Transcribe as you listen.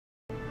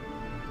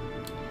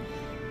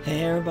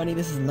Hey everybody,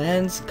 this is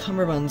Lance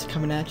Cumbebuns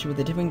coming at you with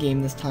a different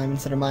game this time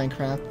instead of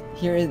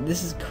Minecraft.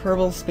 This is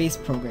Kerbal Space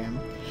Program.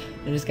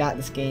 I just got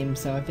this game,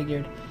 so I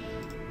figured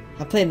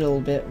I played it a little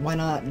bit. Why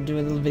not do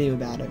a little video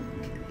about it?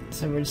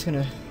 So we're just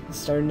gonna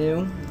start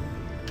new.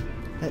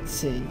 Let's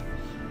see.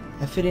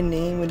 A fitting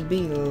name would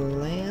be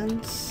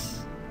Lance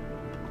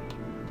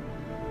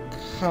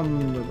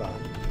Cumbebuns.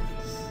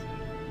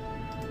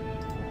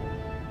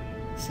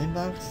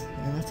 Sandbox,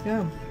 and let's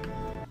go.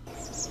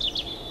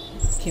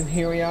 Okay,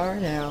 here we are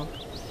now.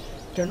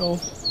 Don't know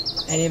if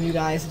any of you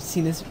guys have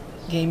seen this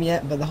game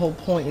yet, but the whole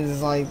point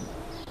is like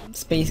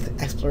space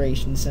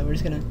exploration. So we're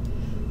just gonna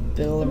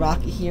build a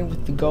rocket here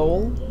with the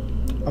goal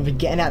of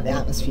getting out the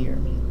atmosphere.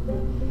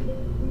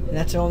 And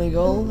that's our only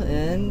goal,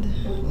 and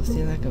we'll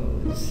see how that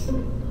goes.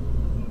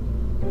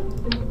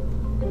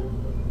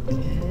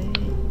 Okay,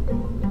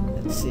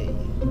 let's see.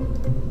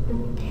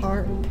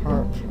 Part.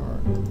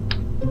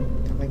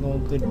 Got my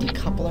old good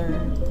decoupler.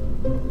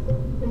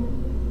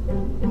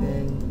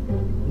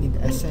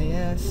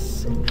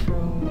 SAS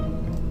control.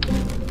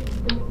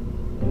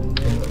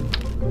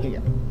 Here you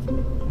go.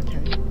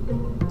 Okay.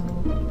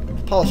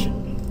 Propulsion.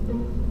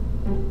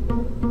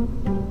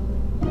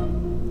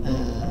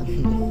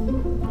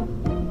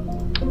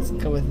 Let's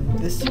go with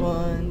this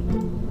one.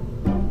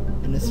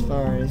 And as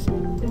far as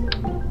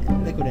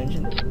liquid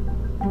engine.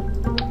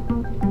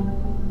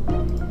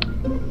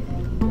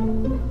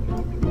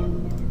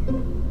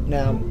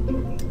 Now,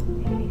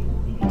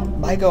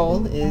 my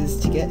goal is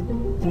to get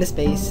into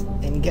space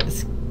and get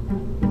this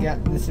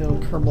little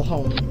Kerbal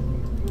home.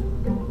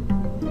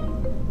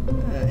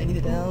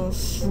 Anything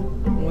else?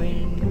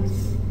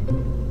 Wings.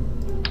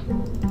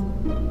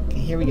 Okay,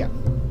 here we go.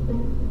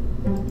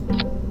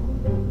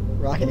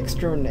 Rocket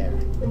extraordinaire.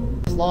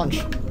 Launch.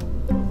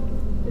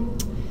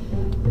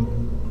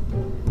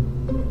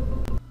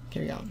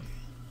 Here we go.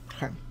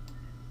 Okay.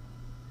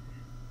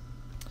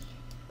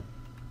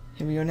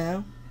 Here we go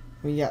now.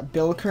 We got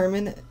Bill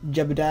Kerman,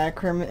 Jebediah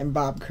Kerman, and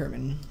Bob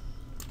Kerman.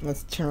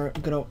 Let's turn our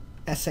good old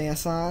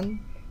SAS on,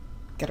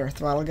 get our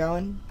throttle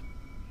going,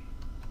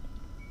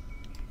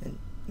 and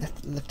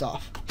lift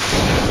off. Here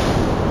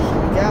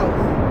we go.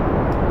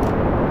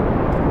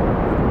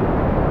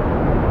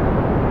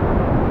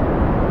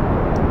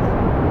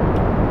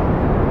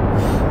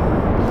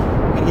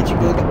 We're gonna get you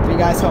three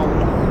guys home,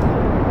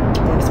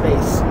 or to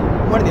space,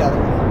 one or the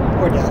other,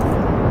 or death.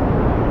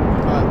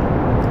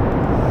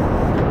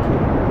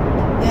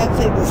 Yeah, I've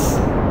played this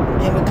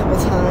game a couple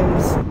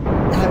times.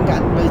 I haven't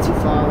gotten really too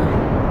far. I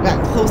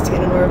got close to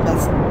getting over, but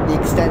that's the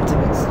extent of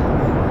it, so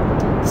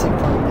see how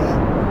far we got.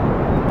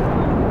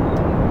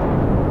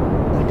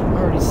 I can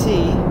already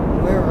see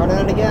we're running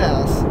out of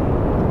gas.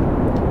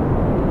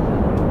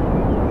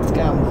 Let's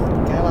go.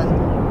 Come on.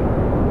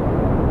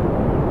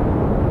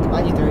 Come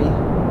on, you three.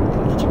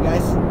 I'll get you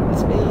guys in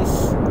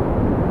space.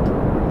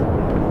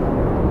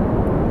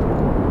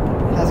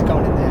 How's it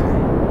going in there?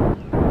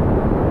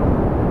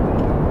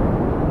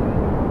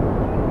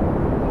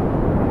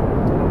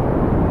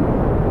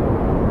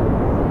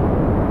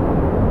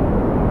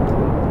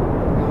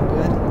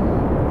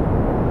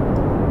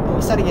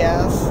 Out of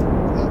gas.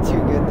 Not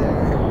too good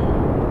there.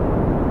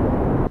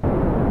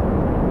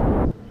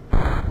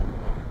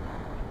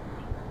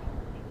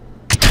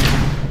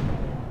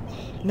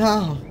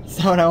 No, it's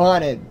not what I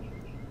wanted.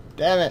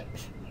 Damn it.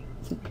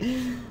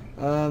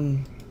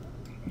 I'm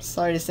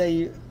sorry to say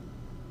you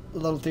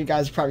little three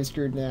guys are probably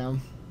screwed now.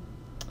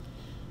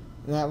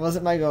 That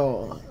wasn't my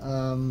goal.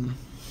 I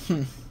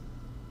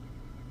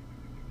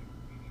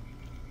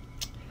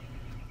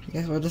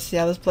guess we'll just see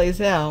how this plays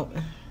out.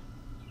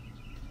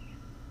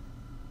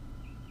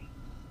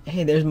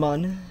 Hey, there's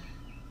Mun.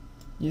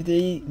 You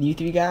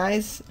three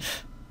guys?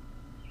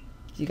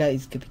 You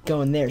guys could be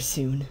going there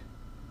soon.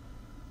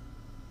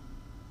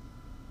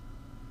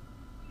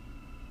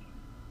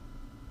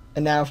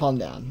 And now falling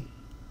down.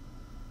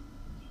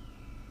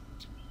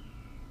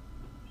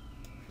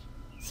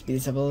 Speed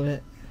this up a little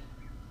bit.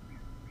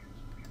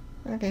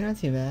 Okay, not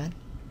too bad.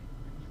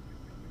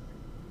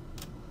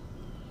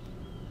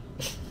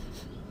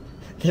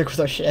 There goes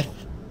our ship.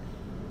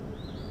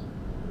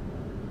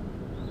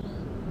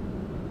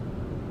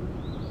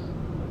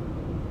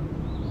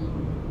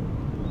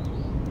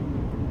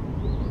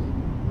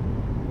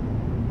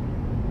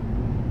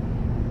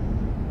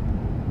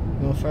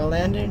 Go for a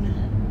landing.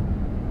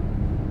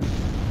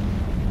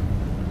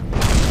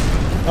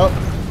 Oh,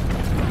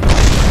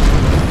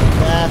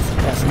 that's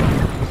depressing.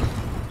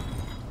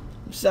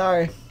 I'm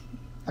sorry.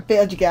 I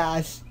failed you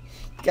guys.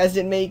 You guys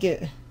didn't make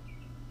it.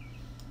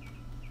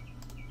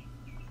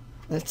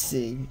 Let's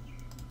see.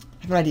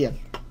 I have an idea.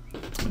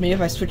 Maybe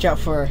if I switch out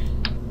for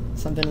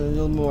something a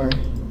little more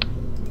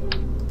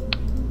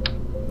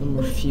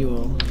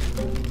fuel.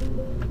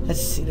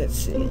 Let's see.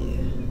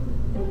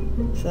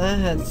 So that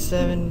had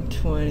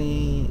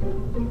 720.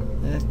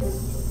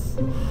 That's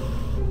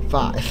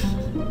 5.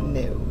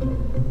 No.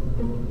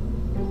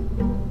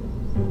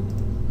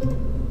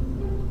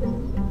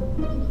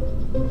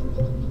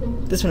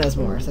 This one has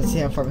more, so let's see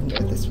how far we can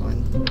get with this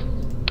one.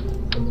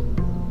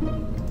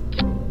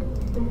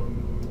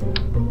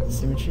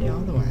 entry all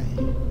the way.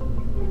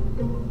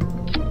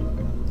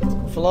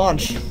 For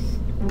launch.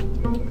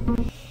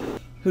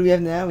 Who do we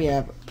have now? We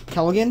have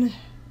Kelgan,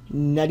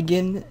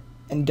 Nedgan,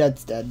 and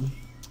Dudstead.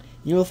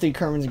 You all 3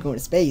 Kerbals are going to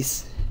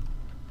space.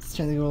 Let's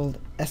turn the old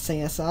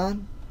SAS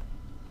on.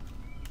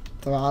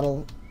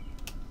 Throttle.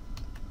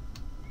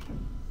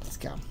 Let's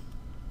go.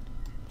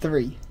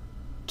 3,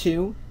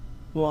 2,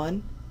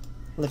 1.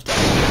 Lift off.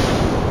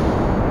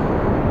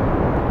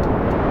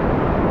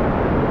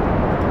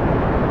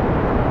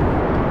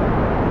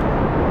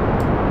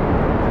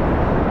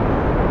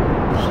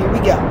 Here we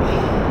go.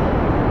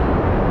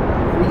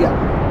 Here we go.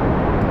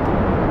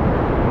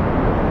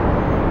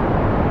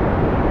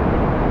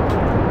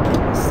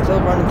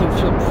 Still running through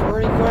fuel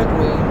pretty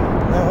quickly.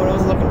 Not what I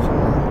was looking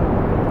for.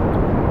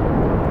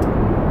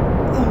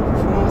 Oh,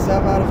 almost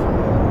out of fuel.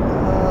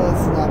 Oh,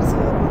 it's not as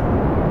good.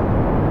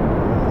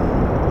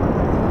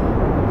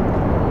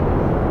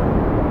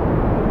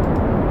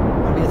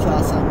 Maybe it's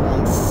last time,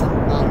 like,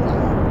 I don't know.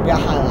 We got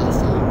high last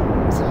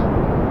time, so.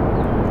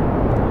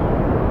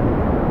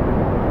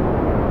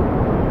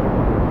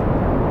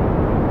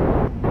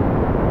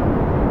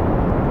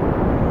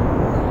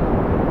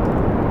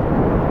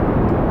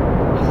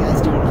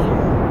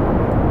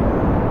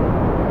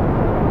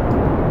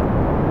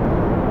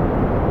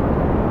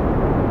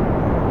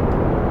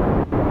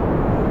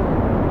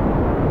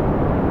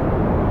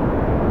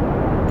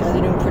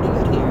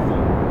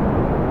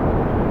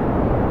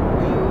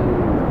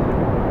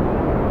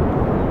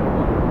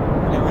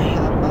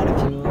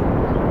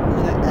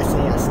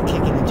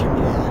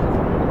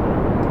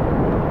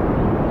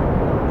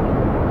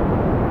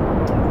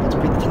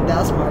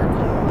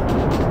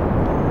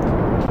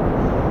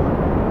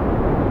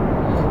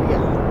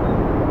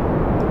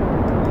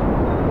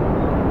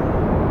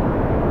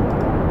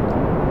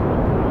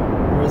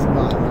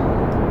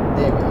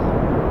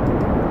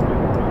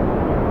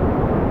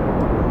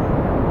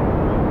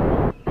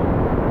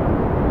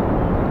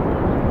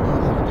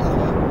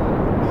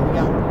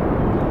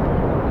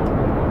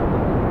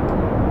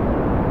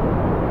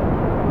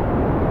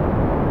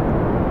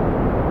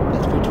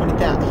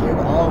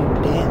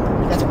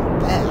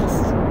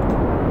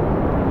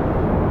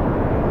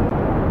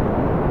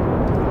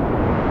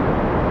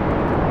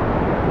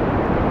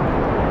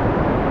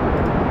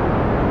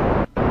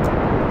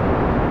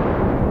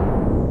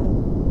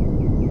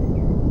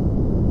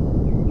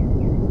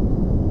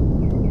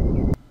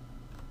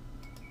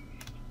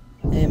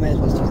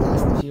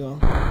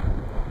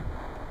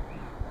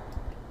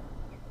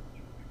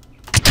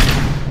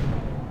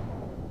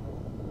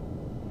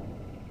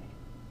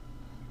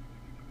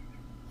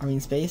 Are we in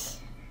space?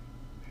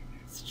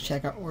 Let's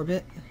check our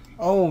orbit.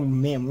 Oh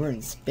man, we're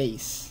in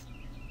space.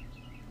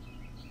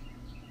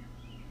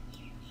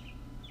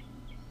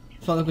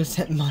 Felt like we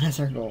set Mon as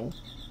our goal.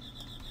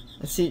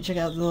 Let's see, check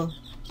out the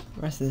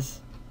rest of this.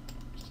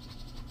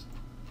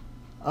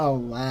 Oh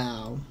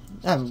wow.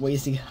 I have a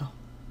ways to go.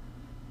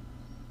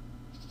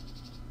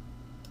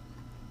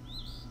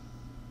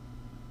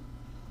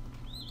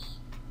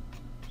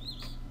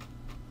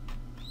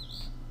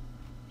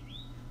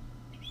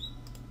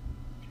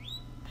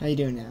 How you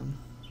doing now?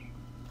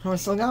 Oh, we're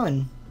still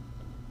going.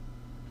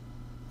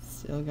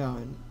 Still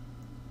going.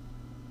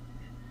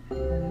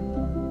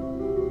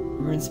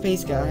 We're in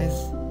space, guys.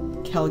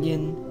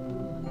 Kelgan,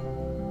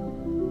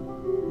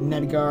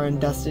 Nedgar,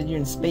 and Dustin, you're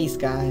in space,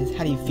 guys.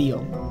 How do you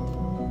feel?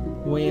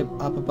 Way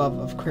up above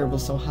of Kerbal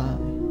so high.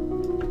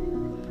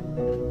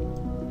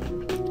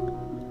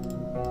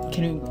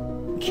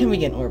 Can we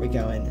get an orbit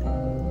going?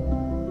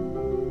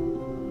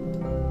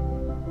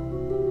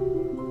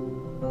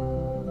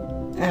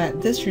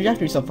 At this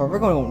trajectory so far, we're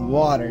going on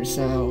water,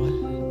 so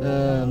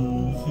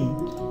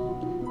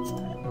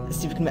let's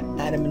see if we can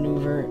add a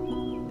maneuver,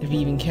 if we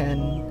even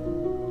can.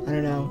 I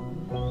don't know.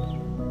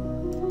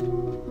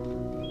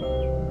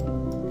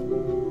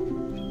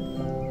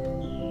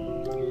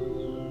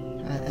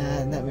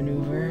 Add that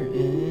maneuver,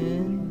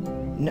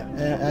 and no,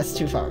 that's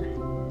too far.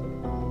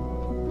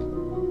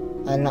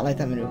 I do not like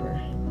that maneuver.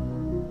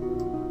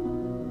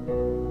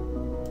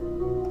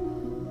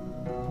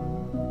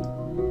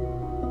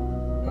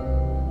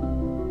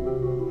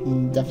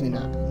 Definitely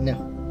not. No.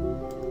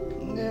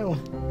 No.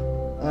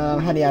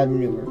 How do you add a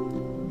maneuver?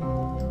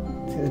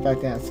 Let's get this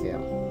back down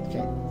scale.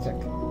 Okay, check.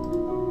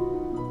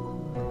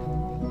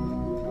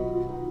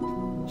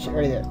 Shit,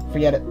 right there.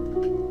 Forget it.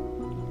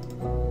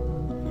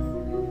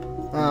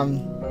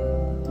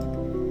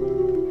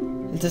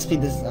 Let's just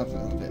speed this up a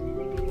little bit.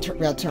 We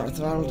gotta turn our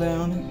throttle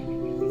down.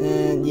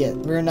 And yeah,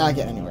 we're not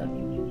getting anywhere.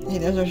 Hey,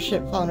 there's our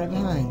ship falling right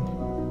behind.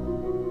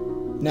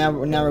 Now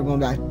we're going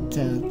back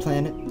to the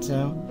planet,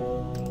 so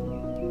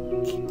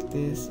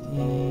this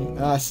in.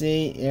 Oh,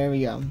 see, there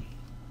we go.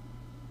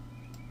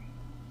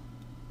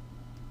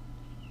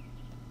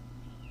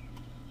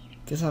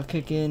 Guess I'll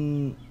kick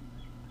in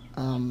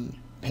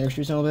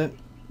parachutes a little bit.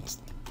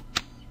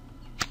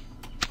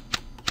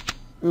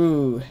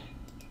 Ooh.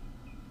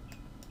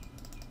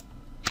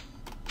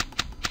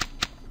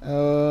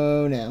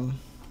 Oh no.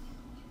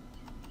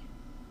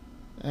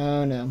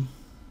 Oh no.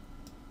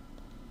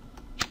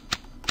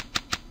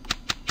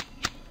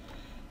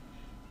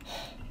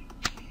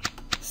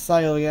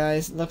 cycle,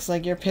 guys. Looks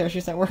like your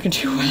parachute's not working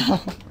too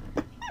well.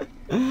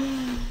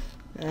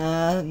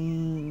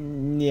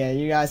 Yeah,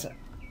 you guys,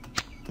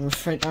 I'm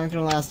afraid, aren't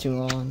gonna last too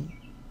long.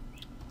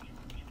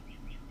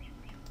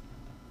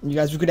 You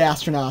guys were good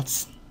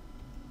astronauts.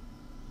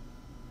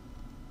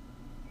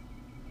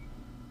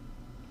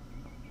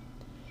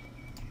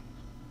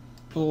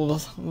 We'll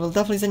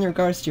definitely send your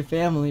regards to your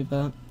family,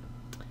 but...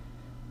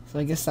 So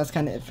I guess that's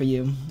kind of it for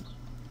you.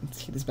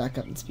 Let's get this back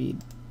up in speed.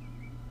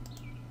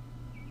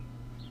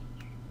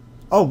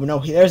 Oh, no,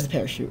 there's the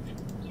parachute.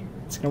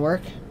 It's gonna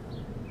work.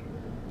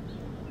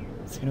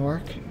 It's gonna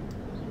work.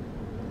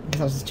 I guess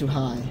that was just too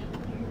high.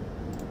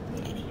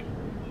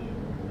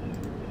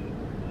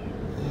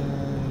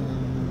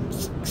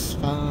 6,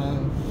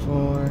 5,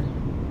 4,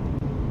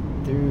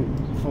 3,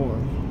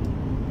 4.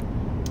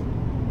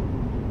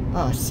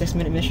 Oh,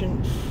 6-minute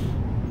mission.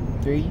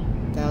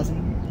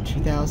 3,000,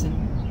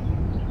 2,000.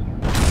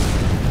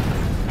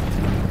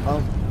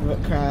 Oh,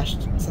 it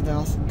crashed. Something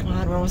else. Come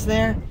on, we're almost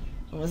there.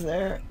 Almost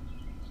there.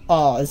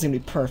 Oh, this is gonna be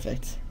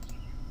perfect.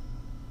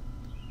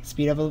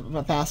 Speed up a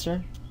little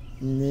faster.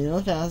 A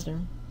little faster.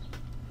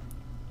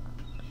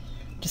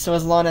 Just so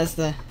as long as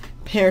the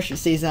parachute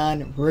stays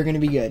on, we're gonna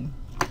be good.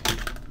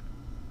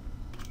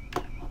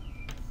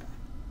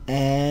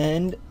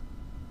 And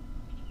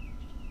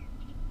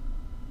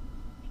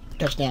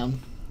touchdown.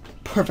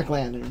 Perfect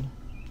landing.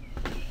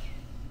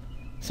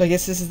 So I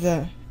guess this is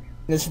the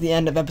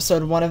end of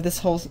episode 1 of this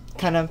whole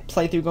kind of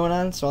playthrough going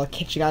on, so I'll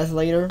catch you guys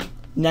later.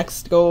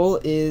 Next goal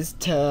is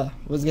to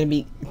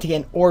get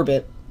in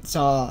orbit,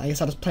 so I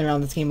guess I'll just play around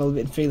with this game a little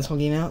bit and figure this whole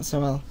game out,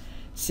 so I'll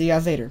see you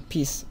guys later.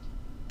 Peace.